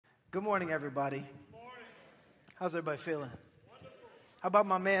Good morning, everybody. Good morning. How's everybody feeling? Wonderful. How about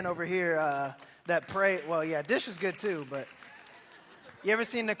my man over here that prayed? Well, yeah, Dish is good too, but you ever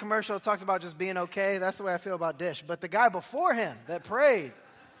seen the commercial that talks about just being okay? That's the way I feel about Dish. But the guy before him that prayed,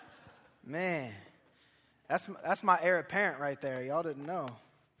 man, that's my heir apparent right there. Y'all didn't know,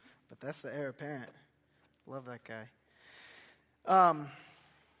 but that's the heir apparent. Love that guy.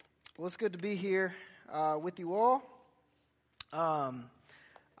 Well, it's good to be here with you all.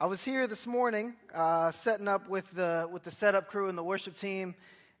 I was here this morning setting up with the setup crew and the worship team,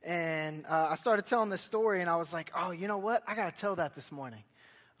 and I started telling this story, and I was like, oh, you know what? I got to tell that this morning.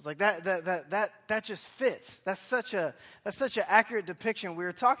 I was like, that just fits. That's such an accurate depiction. We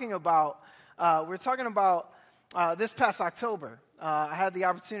were talking about this past October. I had the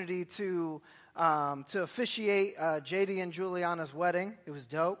opportunity to officiate JD and Juliana's wedding. It was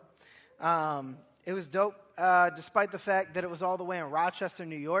dope. Despite the fact that it was all the way in Rochester,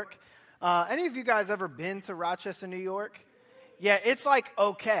 New York. Any of you guys ever been to Rochester, New York? Yeah, it's like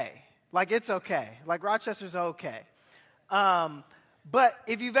okay. Like it's okay. Like Rochester's okay. But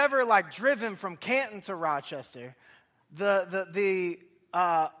if you've ever like driven from Canton to Rochester, the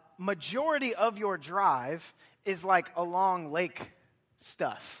majority of your drive is like along lake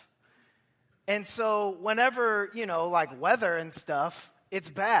stuff. And so whenever, like weather and stuff, it's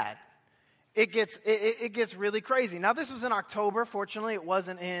bad. It gets really crazy. Now, this was in October. Fortunately, it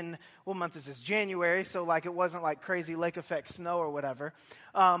wasn't in, what month is this? January. So, like, it wasn't like crazy lake effect snow or whatever.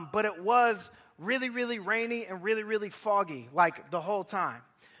 But it was really, really rainy and really, really foggy, like, the whole time.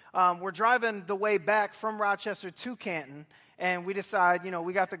 We're driving the way back from Rochester to Canton, and we decide,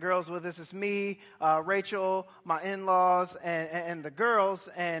 we got the girls with us. It's me, Rachel, my in-laws, and the girls.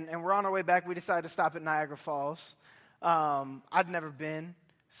 And we're on our way back. We decided to stop at Niagara Falls. I'd never been.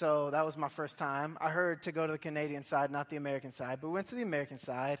 So that was my first time. I heard to go to the Canadian side, not the American side. But we went to the American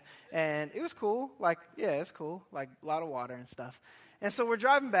side, and it was cool. Like, yeah, it's cool. Like, a lot of water and stuff. And so we're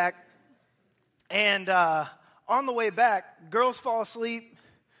driving back, and on the way back, girls fall asleep.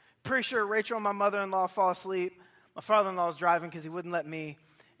 Pretty sure Rachel and my mother-in-law fall asleep. My father-in-law is driving because he wouldn't let me.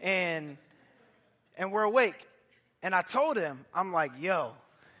 And we're awake. And I told him, I'm like, yo,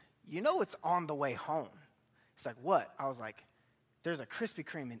 it's on the way home. He's like, what? I was like, there's a Krispy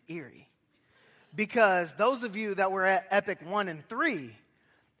Kreme in Erie. Because those of you that were at Epic 1 and 3,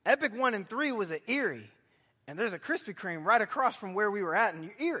 Epic 1 and 3 was at Erie. And there's a Krispy Kreme right across from where we were at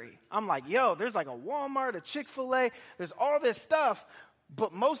in Erie. I'm like, yo, there's like a Walmart, a Chick-fil-A, there's all this stuff.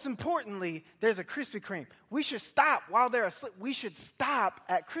 But most importantly, there's a Krispy Kreme. We should stop while they're asleep. We should stop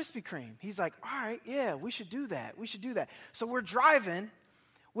at Krispy Kreme. He's like, all right, yeah, we should do that. We should do that. So we're driving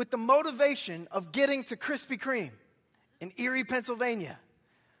with the motivation of getting to Krispy Kreme in Erie, Pennsylvania.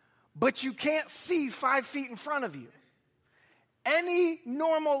 But you can't see 5 feet in front of you. Any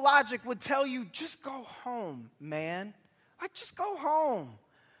normal logic would tell you, just go home, man. Like, just go home.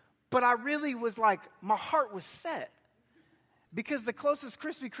 But I really was like, my heart was set. Because the closest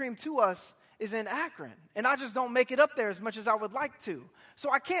Krispy Kreme to us is in Akron. And I just don't make it up there as much as I would like to.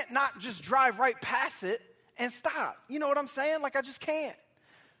 So I can't not just drive right past it and stop. You know what I'm saying? Like, I just can't.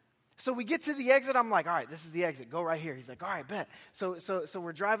 So we get to the exit. I'm like, all right, this is the exit. Go right here. He's like, all right, bet. So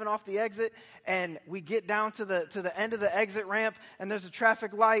we're driving off the exit, and we get down to the end of the exit ramp, and there's a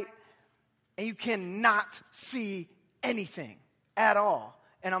traffic light, and you cannot see anything at all.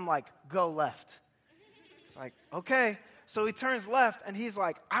 And I'm like, go left. It's like, okay. So he turns left, and he's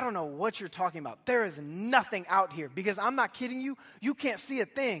like, I don't know what you're talking about. There is nothing out here. Because I'm not kidding you. You can't see a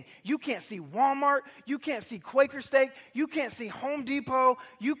thing. You can't see Walmart. You can't see Quaker Steak. You can't see Home Depot.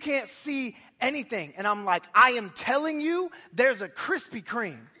 You can't see anything. And I'm like, I am telling you, there's a Krispy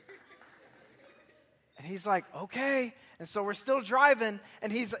Kreme. And he's like, okay. And so we're still driving,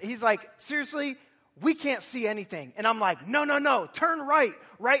 and he's like, seriously? We can't see anything. And I'm like, no, turn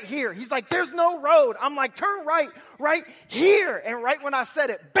right here. He's like, there's no road. I'm like, turn right here. And right when I said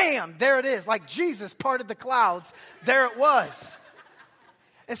it, bam, there it is. Like Jesus parted the clouds. There it was.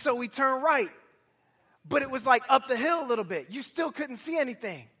 And so we turn right. But it was like up the hill a little bit. You still couldn't see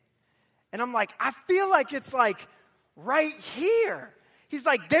anything. And I'm like, I feel like it's like right here. He's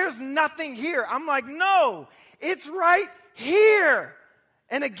like, there's nothing here. I'm like, no, it's right here.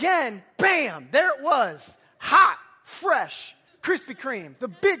 And again, bam, there it was. Hot, fresh, Krispy Kreme, the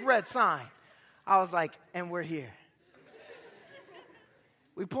big red sign. I was like, and we're here.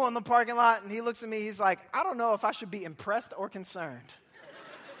 We pull in the parking lot, and he looks at me. He's like, I don't know if I should be impressed or concerned.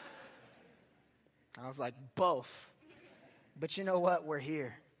 I was like, both. But you know what? We're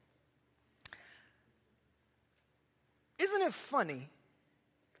here. Isn't it funny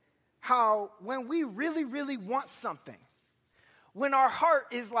how when we really, really want something, When our heart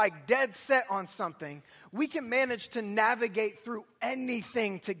is like dead set on something, we can manage to navigate through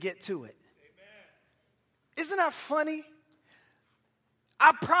anything to get to it. Amen. Isn't that funny?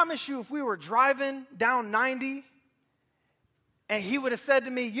 I promise you, if we were driving down 90 and he would have said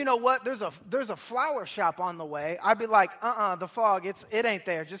to me, you know what, there's a flower shop on the way, I'd be like, the fog, it ain't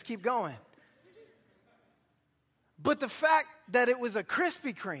there, just keep going. But the fact that it was a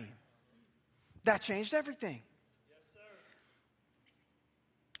Krispy Kreme, that changed everything.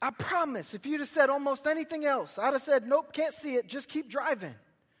 I promise, if you'd have said almost anything else, I'd have said, nope, can't see it, just keep driving.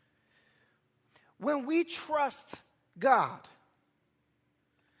 When we trust God,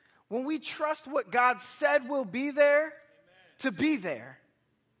 when we trust what God said will be there, Amen. To be there,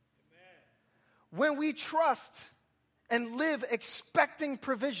 Amen. When we trust and live expecting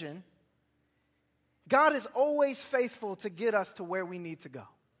provision, God is always faithful to get us to where we need to go.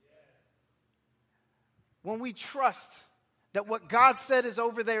 When we trust that what God said is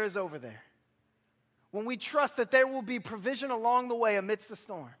over there is over there. When we trust that there will be provision along the way amidst the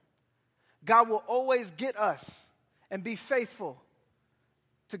storm, God will always get us and be faithful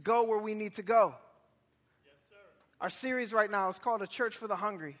to go where we need to go. Yes, sir. Our series right now is called A Church for the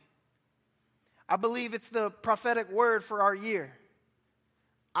Hungry. I believe it's the prophetic word for our year.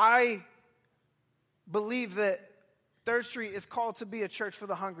 I believe that Third Street is called to be a church for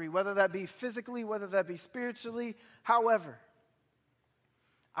the hungry, whether that be physically, whether that be spiritually, however.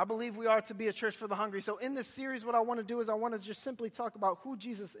 I believe we are to be a church for the hungry. So in this series, what I want to do is I want to just simply talk about who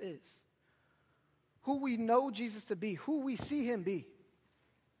Jesus is, who we know Jesus to be, who we see him be,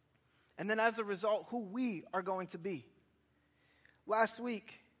 and then as a result, who we are going to be. Last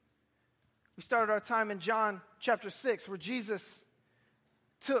week, we started our time in John chapter 6, where Jesus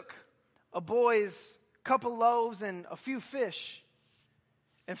took a boy's couple loaves and a few fish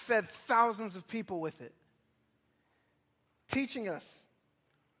and fed thousands of people with it, teaching us,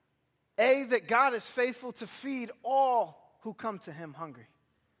 A, that God is faithful to feed all who come to him hungry,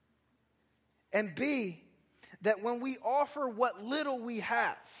 and B, that when we offer what little we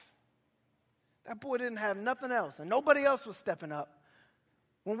have, that boy didn't have nothing else and nobody else was stepping up.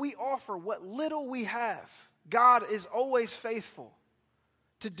 When we offer what little we have, God is always faithful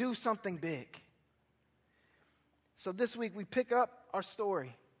to do something big. So this week we pick up our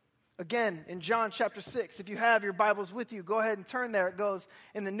story again in John chapter 6. If you have your Bibles with you, go ahead and turn there. It goes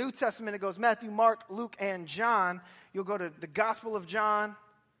in the New Testament, it goes Matthew, Mark, Luke, and John. You'll go to the Gospel of John.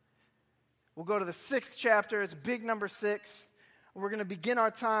 We'll go to the 6th chapter. It's big number 6. And we're going to begin our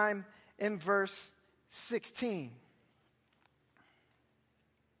time in verse 16.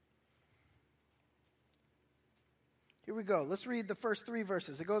 Here we go. Let's read the first 3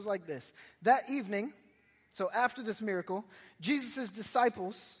 verses. It goes like this. That evening, so after this miracle, Jesus'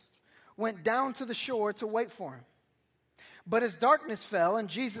 disciples went down to the shore to wait for him. But as darkness fell and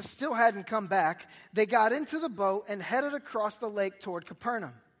Jesus still hadn't come back, they got into the boat and headed across the lake toward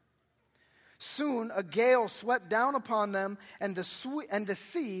Capernaum. Soon a gale swept down upon them, and the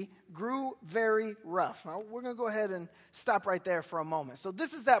sea grew very rough. Now, we're going to go ahead and stop right there for a moment. So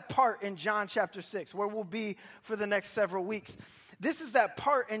this is that part in John chapter 6 where we'll be for the next several weeks. This is that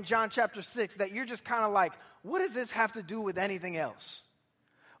part in John chapter 6 that you're just kind of like, what does this have to do with anything else?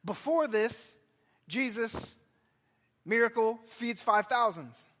 Before this, Jesus, miracle, feeds 5,000.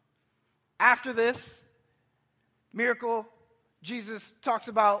 After this miracle, Jesus talks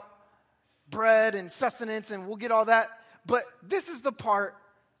about bread and sustenance, and we'll get all that. But this is the part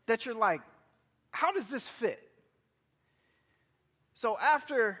that you're like, how does this fit? So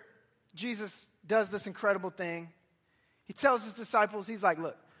after Jesus does this incredible thing, he tells his disciples, he's like,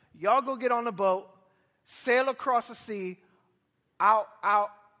 look, y'all go get on the boat, sail across the sea. I'll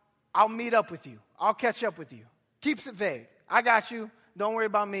meet up with you. I'll catch up with you. Keeps it vague. I got you. Don't worry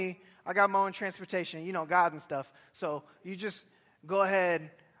about me. I got my own transportation, God and stuff. So you just go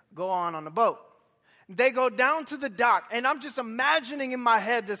ahead, go on the boat. They go down to the dock, and I'm just imagining in my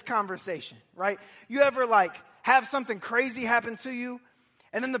head this conversation, right? You ever have something crazy happen to you,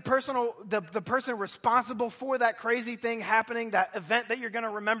 and then the person responsible for that crazy thing happening, that event that you're going to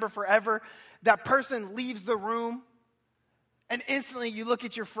remember forever, that person leaves the room, and instantly you look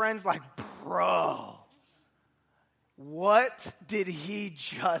at your friends like, bro, what did he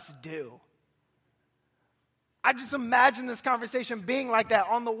just do? I just imagine this conversation being like that.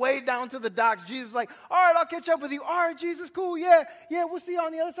 On the way down to the docks, Jesus is like, all right, I'll catch up with you. All right, Jesus, cool, yeah, we'll see you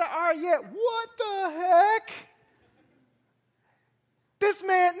on the other side. All right, yeah, what the heck? This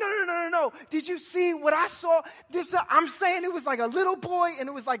man, no, bro, did you see what I saw? I'm saying it was like a little boy, and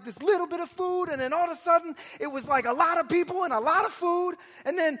it was like this little bit of food, and then all of a sudden, it was like a lot of people and a lot of food.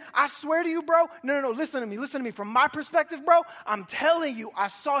 And then I swear to you, bro, no, listen to me. From my perspective, bro, I'm telling you, I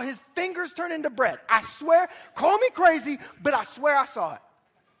saw his fingers turn into bread. I swear, call me crazy, but I swear I saw it.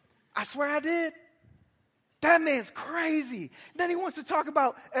 I swear I did. That man's crazy. Then he wants to talk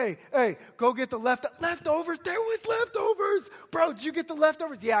about, hey, go get the leftovers. There was leftovers. Bro, did you get the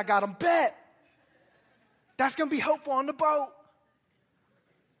leftovers? Yeah, I got them. Bet. That's going to be helpful on the boat.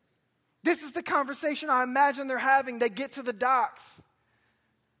 This is the conversation I imagine they're having. They get to the docks.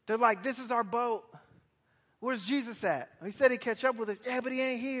 They're like, this is our boat. Where's Jesus at? He said he'd catch up with us. Yeah, but he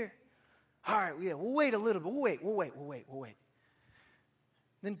ain't here. All right, yeah, we'll wait a little bit. We'll wait.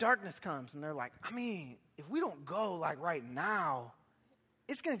 Then darkness comes, and they're like, I mean, if we don't go like right now,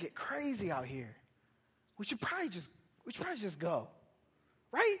 it's going to get crazy out here. We should probably just go,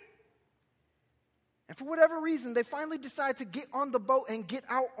 right? And for whatever reason, they finally decide to get on the boat and get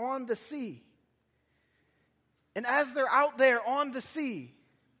out on the sea. And as they're out there on the sea,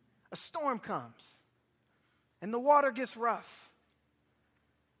 a storm comes, and the water gets rough.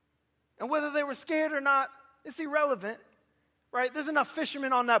 And whether they were scared or not, it's irrelevant. Right? There's enough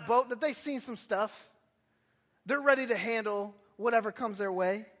fishermen on that boat that they've seen some stuff. They're ready to handle whatever comes their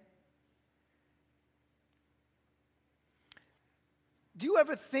way. Do you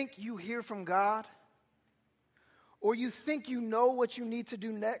ever think you hear from God? Or you think you know what you need to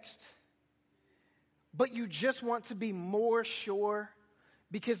do next? But you just want to be more sure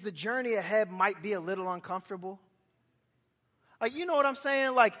because the journey ahead might be a little uncomfortable? Like, you know what I'm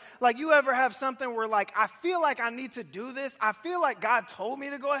saying? Like you ever have something where like, I feel like I need to do this. I feel like God told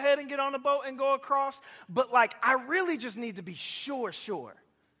me to go ahead and get on the boat and go across. But like, I really just need to be sure.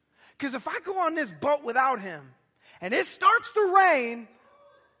 Because if I go on this boat without him and it starts to rain,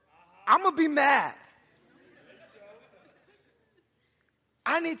 I'm going to be mad.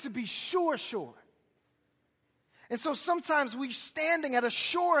 I need to be sure. And so sometimes we're standing at a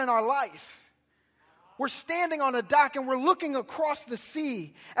shore in our life. We're standing on a dock and we're looking across the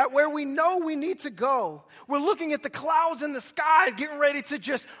sea at where we know we need to go. We're looking at the clouds in the sky getting ready to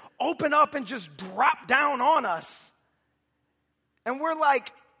just open up and just drop down on us. And we're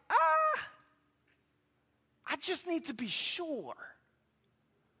like, I just need to be sure.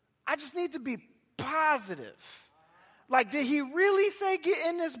 I just need to be positive. Like, did he really say get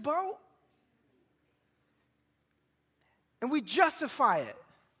in this boat? And we justify it.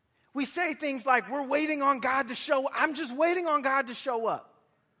 We say things like, we're waiting on God to show up. I'm just waiting on God to show up.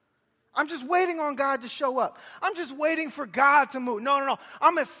 I'm just waiting on God to show up. I'm just waiting for God to move. No.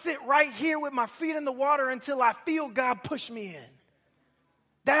 I'm going to sit right here with my feet in the water until I feel God push me in.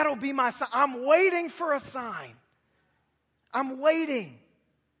 That'll be my sign. I'm waiting for a sign. I'm waiting.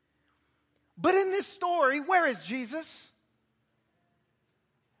 But in this story, where is Jesus?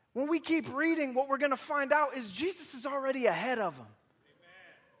 When we keep reading, what we're going to find out is Jesus is already ahead of them.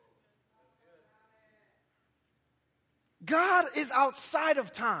 God is outside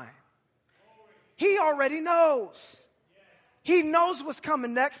of time. He already knows. He knows what's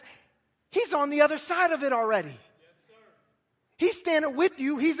coming next. He's on the other side of it already. He's standing with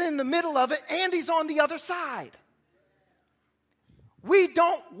you. He's in the middle of it, and he's on the other side. We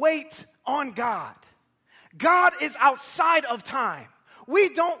don't wait on God. God is outside of time. We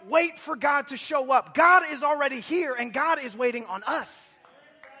don't wait for God to show up. God is already here, and God is waiting on us.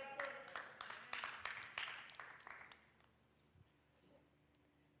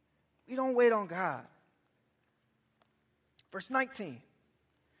 We don't wait on God. Verse 19.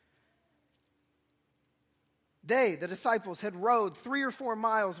 They, the disciples, had rowed 3 or 4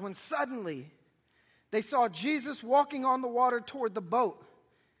 miles when suddenly they saw Jesus walking on the water toward the boat,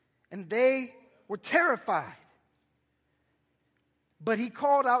 and they were terrified. But he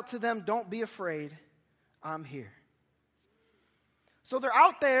called out to them, "Don't be afraid, I'm here." So they're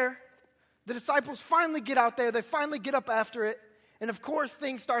out there. The disciples finally get out there. They finally get up after it. And of course,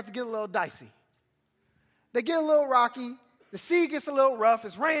 things start to get a little dicey. They get a little rocky. The sea gets a little rough.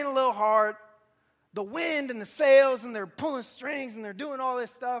 It's raining a little hard. The wind and the sails, and they're pulling strings, and they're doing all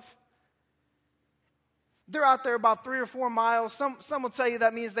this stuff. They're out there about 3 or 4 miles. Some will tell you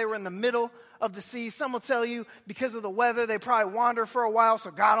that means they were in the middle of the sea. Some will tell you because of the weather, they probably wandered for a while,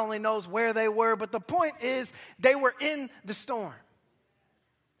 so God only knows where they were. But the point is, they were in the storm.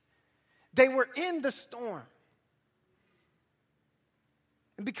 They were in the storm.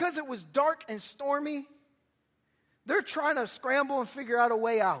 And because it was dark and stormy, they're trying to scramble and figure out a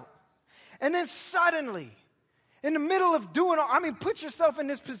way out. And then suddenly, in the middle of put yourself in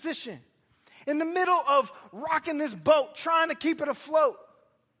this position. In the middle of rocking this boat, trying to keep it afloat,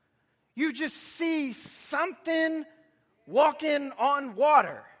 You just see something walking on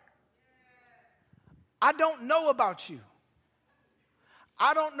water. I don't know about you.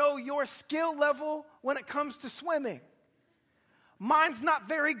 I don't know your skill level when it comes to swimming. Mine's not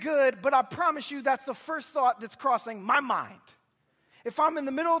very good, but I promise you that's the first thought that's crossing my mind. If I'm in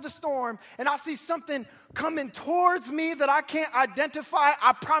the middle of the storm and I see something coming towards me that I can't identify,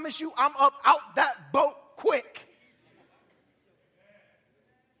 I promise you I'm up out that boat quick.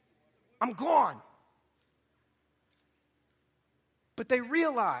 I'm gone. But they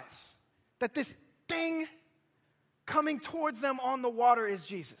realize that this thing coming towards them on the water is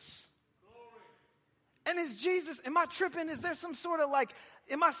Jesus. And is Jesus, am I tripping? Is there some sort of like,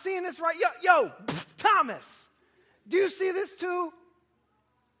 am I seeing this right? Yo, Thomas, do you see this too?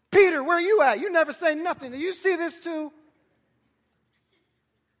 Peter, where are you at? You never say nothing. Do you see this too?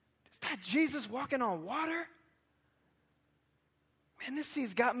 Is that Jesus walking on water? Man, this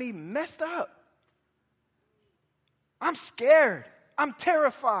sea's got me messed up. I'm scared. I'm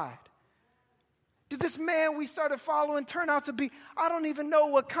terrified. Did this man we started following turn out to be, I don't even know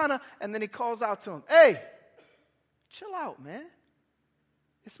what kind of, and then he calls out to him, hey, chill out, man.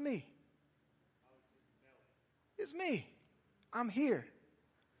 It's me. It's me. I'm here.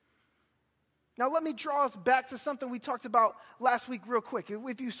 Now let me draw us back to something we talked about last week real quick.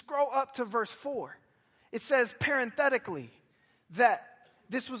 If you scroll up to verse 4, it says parenthetically that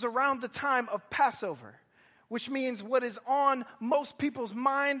this was around the time of Passover, which means what is on most people's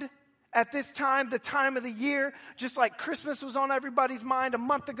mind at this time, the time of the year, just like Christmas was on everybody's mind a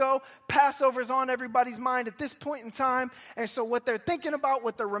month ago, Passover's on everybody's mind at this point in time. And so what they're thinking about,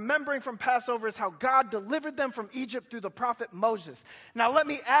 what they're remembering from Passover is how God delivered them from Egypt through the prophet Moses. Now let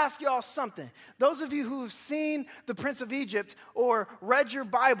me ask y'all something. Those of you who have seen The Prince of Egypt or read your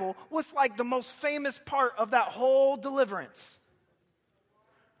Bible, what's like the most famous part of that whole deliverance?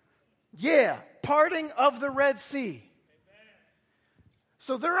 Yeah, parting of the Red Sea.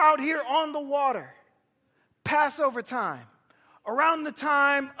 So they're out here on the water, Passover time, around the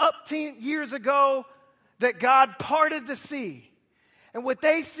time up to years ago that God parted the sea. And what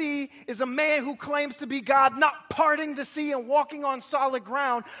they see is a man who claims to be God not parting the sea and walking on solid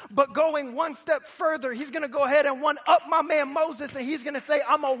ground, but going one step further. He's going to go ahead and one up my man Moses, and he's going to say,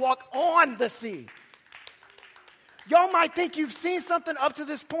 I'm going to walk on the sea. Y'all might think you've seen something up to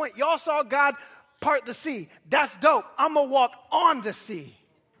this point. Y'all saw God part the sea. That's dope. I'm going to walk on the sea.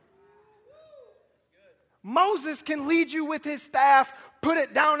 Moses can lead you with his staff, put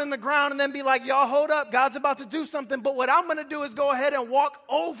it down in the ground, and then be like, y'all hold up, God's about to do something. But what I'm going to do is go ahead and walk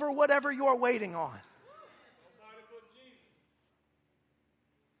over whatever you're waiting on.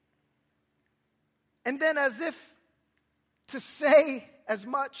 And then as if to say as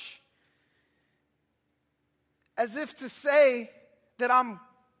much, as if to say that I'm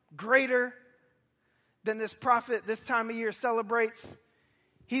greater than this prophet this time of year celebrates,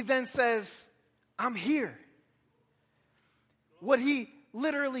 he then says, I'm here. What he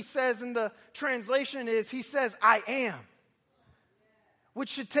literally says in the translation is, he says, I am. Which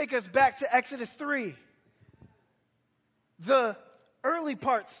should take us back to Exodus 3. The early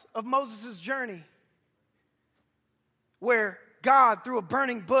parts of Moses' journey, where God, through a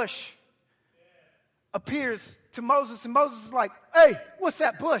burning bush, appears to Moses, and Moses is like, hey, what's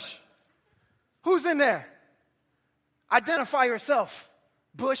that bush? Who's in there? Identify yourself.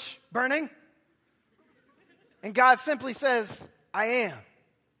 Bush burning. And God simply says, I am.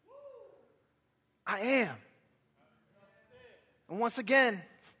 I am. And once again,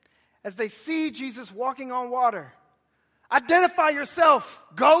 as they see Jesus walking on water, identify yourself,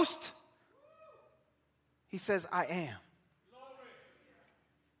 ghost. He says, I am.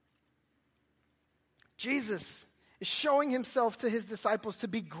 Jesus is showing himself to his disciples to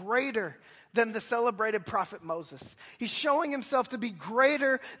be greater than the celebrated prophet Moses. He's showing himself to be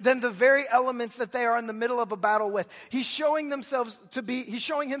greater than the very elements that they are in the middle of a battle with. He's showing himself to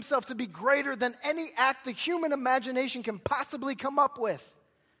be greater than any act the human imagination can possibly come up with.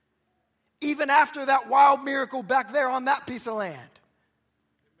 Even after that wild miracle back there on that piece of land. Amen.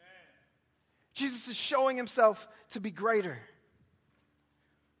 Jesus is showing himself to be greater.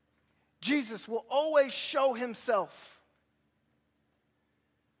 Jesus will always show himself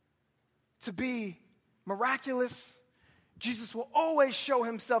to be miraculous. Jesus will always show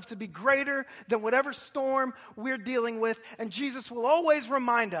himself to be greater than whatever storm we're dealing with. And Jesus will always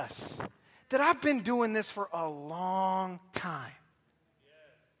remind us that I've been doing this for a long time.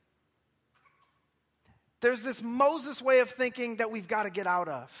 There's this Moses way of thinking that we've got to get out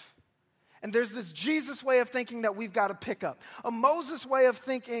of. And there's this Jesus way of thinking that we've got to pick up. A Moses way of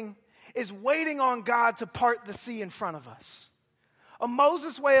thinking is waiting on God to part the sea in front of us. A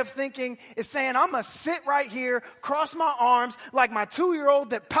Moses way of thinking is saying, I'm going to sit right here, cross my arms like my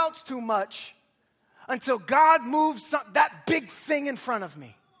 2-year-old that pouts too much until God moves that big thing in front of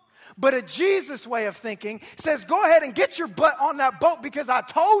me. But a Jesus way of thinking says, go ahead and get your butt on that boat because I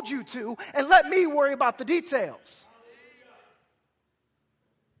told you to, and let me worry about the details.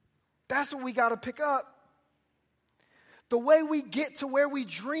 That's what we got to pick up. The way we get to where we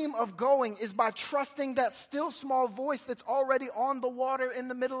dream of going is by trusting that still small voice that's already on the water in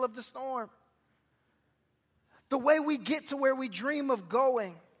the middle of the storm. The way we get to where we dream of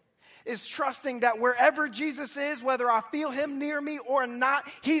going is trusting that wherever Jesus is, whether I feel him near me or not,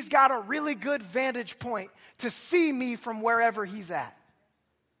 he's got a really good vantage point to see me from wherever he's at.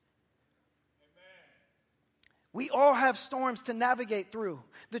 We all have storms to navigate through.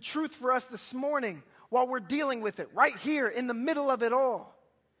 The truth for us this morning, while we're dealing with it, right here in the middle of it all,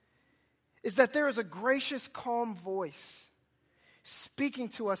 is that there is a gracious, calm voice speaking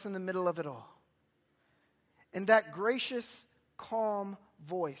to us in the middle of it all. And that gracious, calm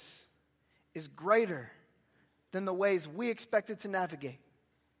voice is greater than the ways we expected to navigate.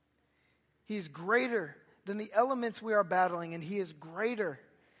 He's greater than the elements we are battling, and he is greater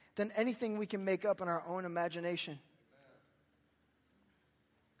than anything we can make up in our own imagination.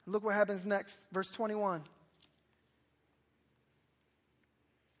 Look what happens next. Verse 21.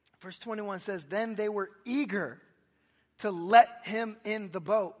 Verse 21 says, then they were eager to let him in the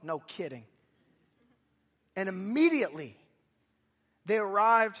boat. No kidding. And immediately they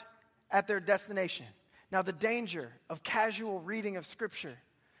arrived at their destination. Now, the danger of casual reading of Scripture,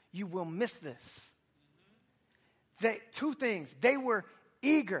 you will miss this. Two things. They were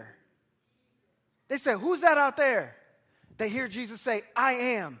eager. They said, who's that out there? They hear Jesus say, I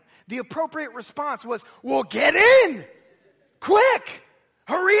am. The appropriate response was, well, get in. Quick.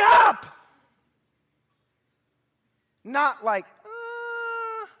 Hurry up. Not like,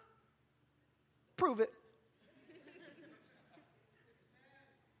 prove it.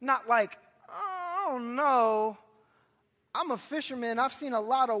 Not like, oh no, I'm a fisherman. I've seen a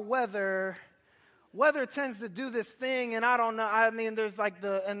lot of weather. Weather tends to do this thing, and I don't know. I mean, there's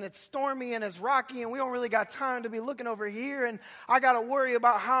and it's stormy and it's rocky, and we don't really got time to be looking over here, and I got to worry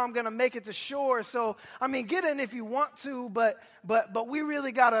about how I'm going to make it to shore. So, I mean, get in if you want to, but we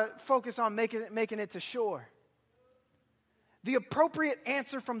really got to focus on making it to shore. The appropriate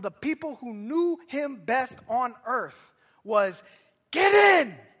answer from the people who knew him best on earth was, get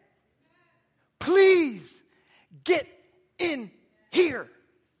in. Please, get in here.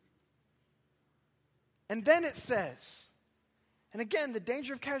 And then it says, and again, the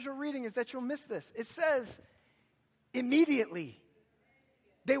danger of casual reading is that you'll miss this. It says, immediately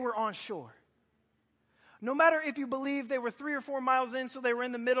they were on shore. No matter if you believe they were 3 or 4 miles in, so they were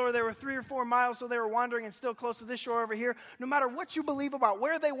in the middle, or they were 3 or 4 miles, so they were wandering and still close to this shore over here. No matter what you believe about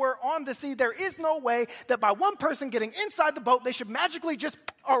where they were on the sea, there is no way that by one person getting inside the boat, they should magically just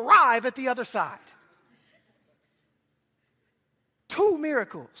arrive at the other side. 2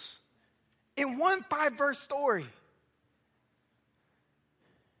 miracles in one 5-verse story.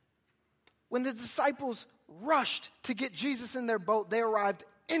 When the disciples rushed to get Jesus in their boat, they arrived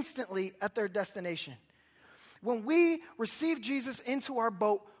instantly at their destination. When we receive Jesus into our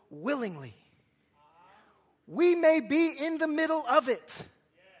boat willingly, we may be in the middle of it.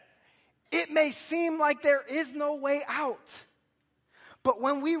 It may seem like there is no way out. But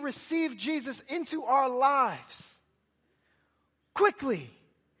when we receive Jesus into our lives, quickly,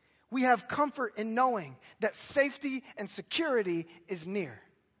 we have comfort in knowing that safety and security is near.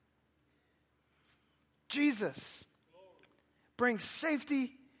 Jesus brings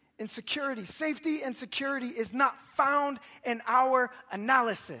safety and security. Safety and security is not found in our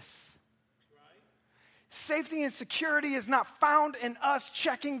analysis. Safety and security is not found in us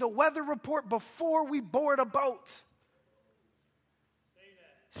checking the weather report before we board a boat.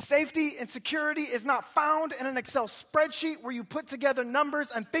 Safety and security is not found in an Excel spreadsheet where you put together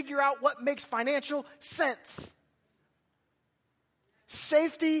numbers and figure out what makes financial sense.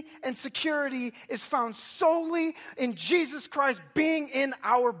 Safety and security is found solely in Jesus Christ being in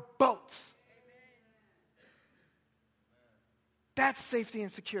our boats. That's safety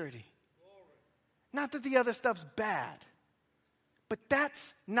and security. Not that the other stuff's bad, but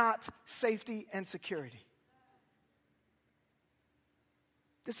that's not safety and security.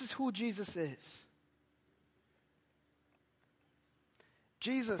 This is who Jesus is.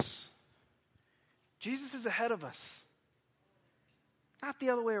 Jesus is ahead of us. Not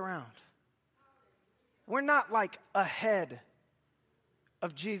the other way around. We're not like ahead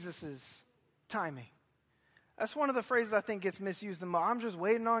of Jesus' timing. That's one of the phrases I think gets misused the most. I'm just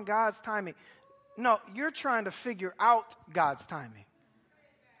waiting on God's timing. No, you're trying to figure out God's timing.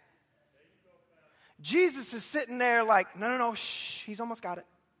 Jesus is sitting there like, no, shh, he's almost got it.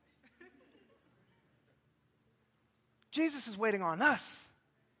 Jesus is waiting on us.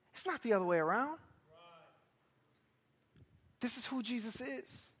 It's not the other way around. This is who Jesus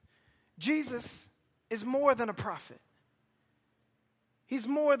is. Jesus is more than a prophet. He's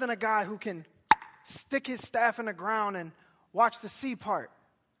more than a guy who can stick his staff in the ground and watch the sea part.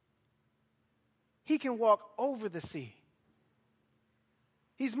 He can walk over the sea.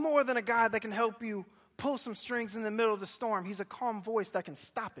 He's more than a guy that can help you pull some strings in the middle of the storm. He's a calm voice that can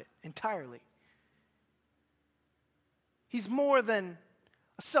stop it entirely. He's more than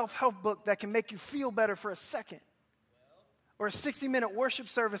a self-help book that can make you feel better for a second. Or a 60-minute worship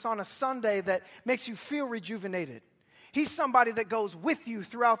service on a Sunday that makes you feel rejuvenated. He's somebody that goes with you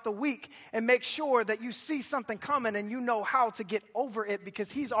throughout the week and makes sure that you see something coming and you know how to get over it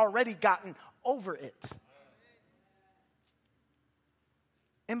because he's already gotten over it.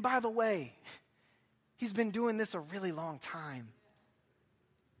 And by the way, he's been doing this a really long time.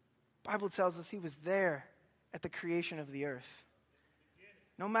 The Bible tells us he was there at the creation of the earth.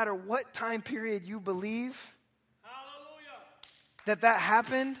 No matter what time period you believe that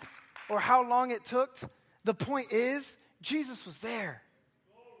happened or how long it took, the point is, Jesus was there.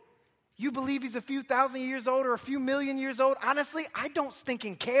 You believe he's a few thousand years old or a few million years old? Honestly, I don't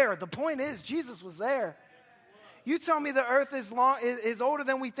stinking care. The point is, Jesus was there. You tell me the earth is older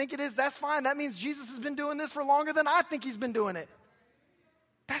than we think it is, that's fine. That means Jesus has been doing this for longer than I think he's been doing it.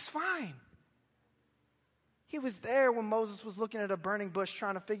 That's fine. He was there when Moses was looking at a burning bush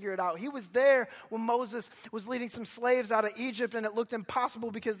trying to figure it out. He was there when Moses was leading some slaves out of Egypt and it looked impossible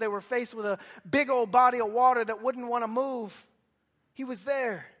because they were faced with a big old body of water that wouldn't want to move. He was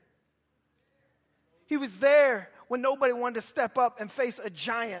there. He was there when nobody wanted to step up and face a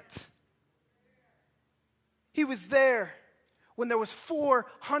giant. He was there when there was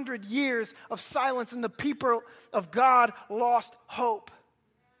 400 years of silence and the people of God lost hope.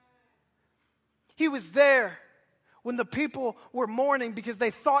 He was there when the people were mourning because they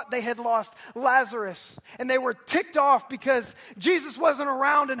thought they had lost Lazarus. And they were ticked off because Jesus wasn't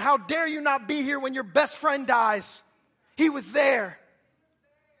around and how dare you not be here when your best friend dies. He was there.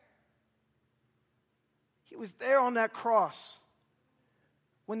 He was there on that cross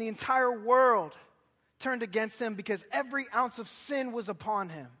when the entire world turned against him because every ounce of sin was upon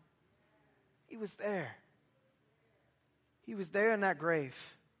him. He was there. He was there in that grave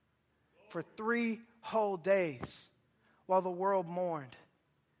for 3 whole days while the world mourned.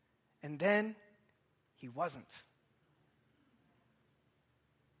 And then he wasn't.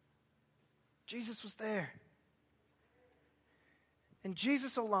 Jesus was there. And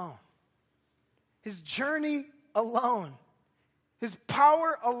Jesus alone, his journey alone, his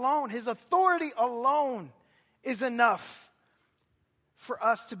power alone, his authority alone is enough for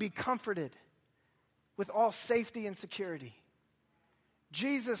us to be comforted with all safety and security.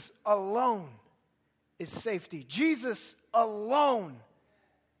 Jesus alone is safety. Jesus alone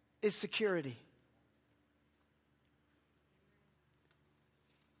is security.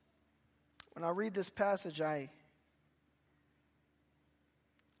 When I read this passage, I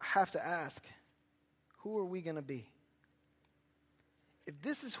have to ask, who are we going to be? If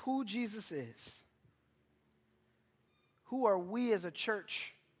this is who Jesus is, who are we as a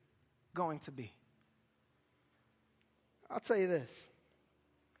church going to be? I'll tell you this.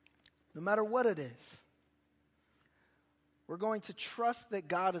 No matter what it is, we're going to trust that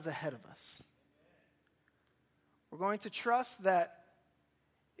God is ahead of us. We're going to trust that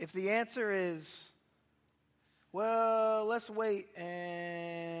if the answer is, well, let's wait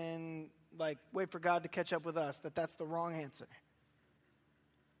and wait for God to catch up with us, that's the wrong answer.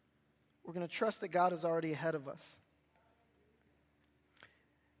 We're going to trust that God is already ahead of us.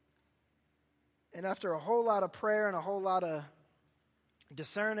 And after a whole lot of prayer and a whole lot of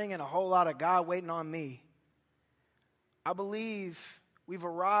discerning and a whole lot of God waiting on me, I believe we've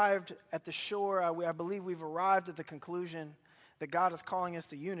arrived at the shore. I believe we've arrived at the conclusion that God is calling us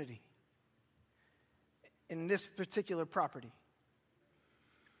to unity in this particular property.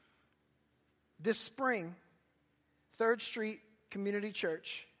 This spring, 3rd Street Community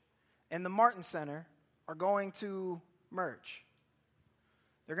Church and the Martin Center are going to merge.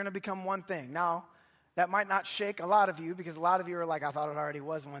 They're going to become one thing. Now, that might not shake a lot of you because a lot of you are like, I thought it already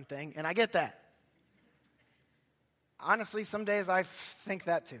was one thing. And I get that. Honestly, some days I think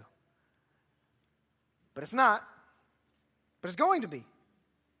that too. But it's not. But it's going to be.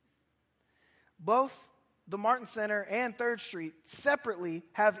 Both the Martin Center and 3rd Street separately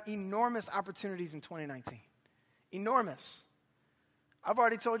have enormous opportunities in 2019. Enormous. I've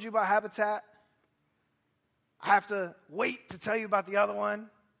already told you about Habitat. I have to wait to tell you about the other one.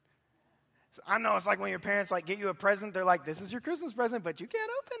 I know it's like when your parents like get you a present, they're like, this is your Christmas present, but you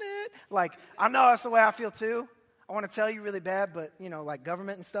can't open it. Like, I know that's the way I feel too. I want to tell you really bad, but, like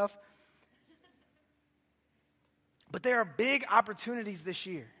government and stuff. But there are big opportunities this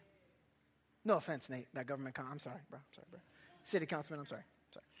year. No offense, Nate, that government I'm sorry, bro. City councilman, I'm sorry.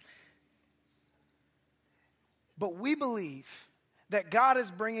 But we believe that God is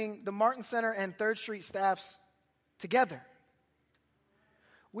bringing the Martin Center and 3rd Street staffs together.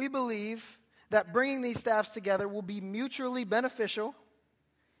 We believe that bringing these staffs together will be mutually beneficial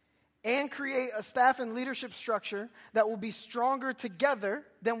and create a staff and leadership structure that will be stronger together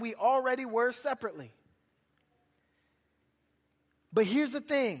than we already were separately. But here's the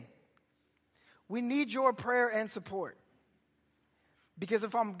thing. We need your prayer and support. Because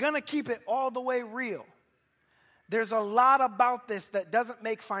if I'm going to keep it all the way real, there's a lot about this that doesn't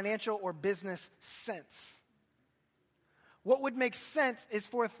make financial or business sense. What would make sense is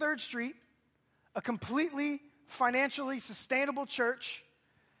for 3rd Street, a completely financially sustainable church,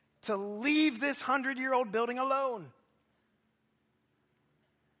 to leave this 100-year-old building alone.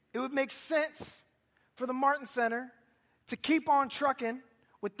 It would make sense for the Martin Center to keep on trucking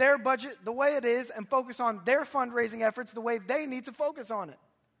with their budget the way it is and focus on their fundraising efforts the way they need to focus on it.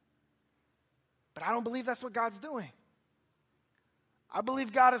 But I don't believe that's what God's doing. I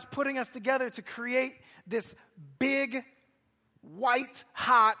believe God is putting us together to create this big, white,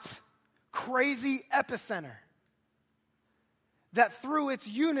 hot, crazy epicenter that through its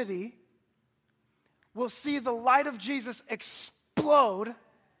unity will see the light of Jesus explode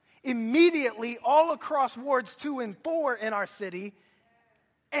immediately all across wards 2 and 4 in our city.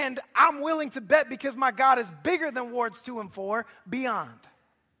 And I'm willing to bet, because my God is bigger than wards 2 and 4, beyond. Amen.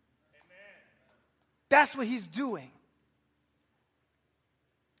 That's what he's doing.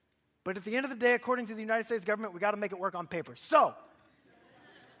 But at the end of the day, according to the United States government, we got to make it work on paper. So,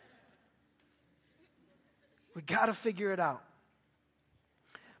 we got to figure it out.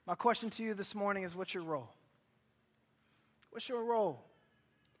 My question to you this morning is, what's your role? What's your role?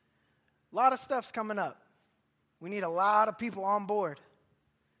 A lot of stuff's coming up. We need a lot of people on board.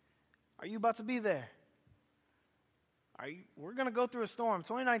 Are you about to be there? We're going to go through a storm.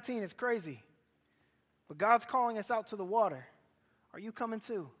 2019 is crazy. But God's calling us out to the water. Are you coming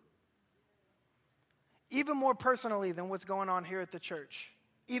too? Even more personally than what's going on here at the church.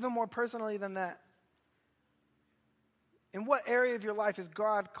 Even more personally than that. In what area of your life is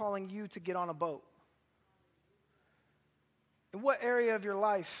God calling you to get on a boat? In what area of your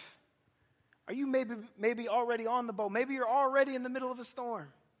life are you maybe already on the boat? Maybe you're already in the middle of a storm.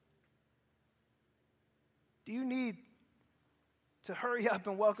 Do you need to hurry up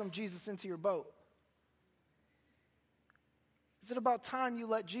and welcome Jesus into your boat? Is it about time you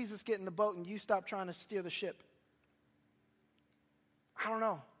let Jesus get in the boat and you stop trying to steer the ship? I don't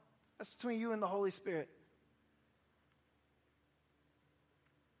know. That's between you and the Holy Spirit.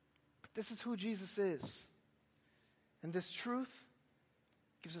 But this is who Jesus is. And this truth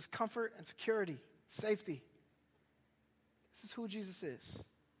gives us comfort and security, safety. This is who Jesus is.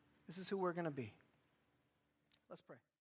 This is who we're going to be. Let's pray.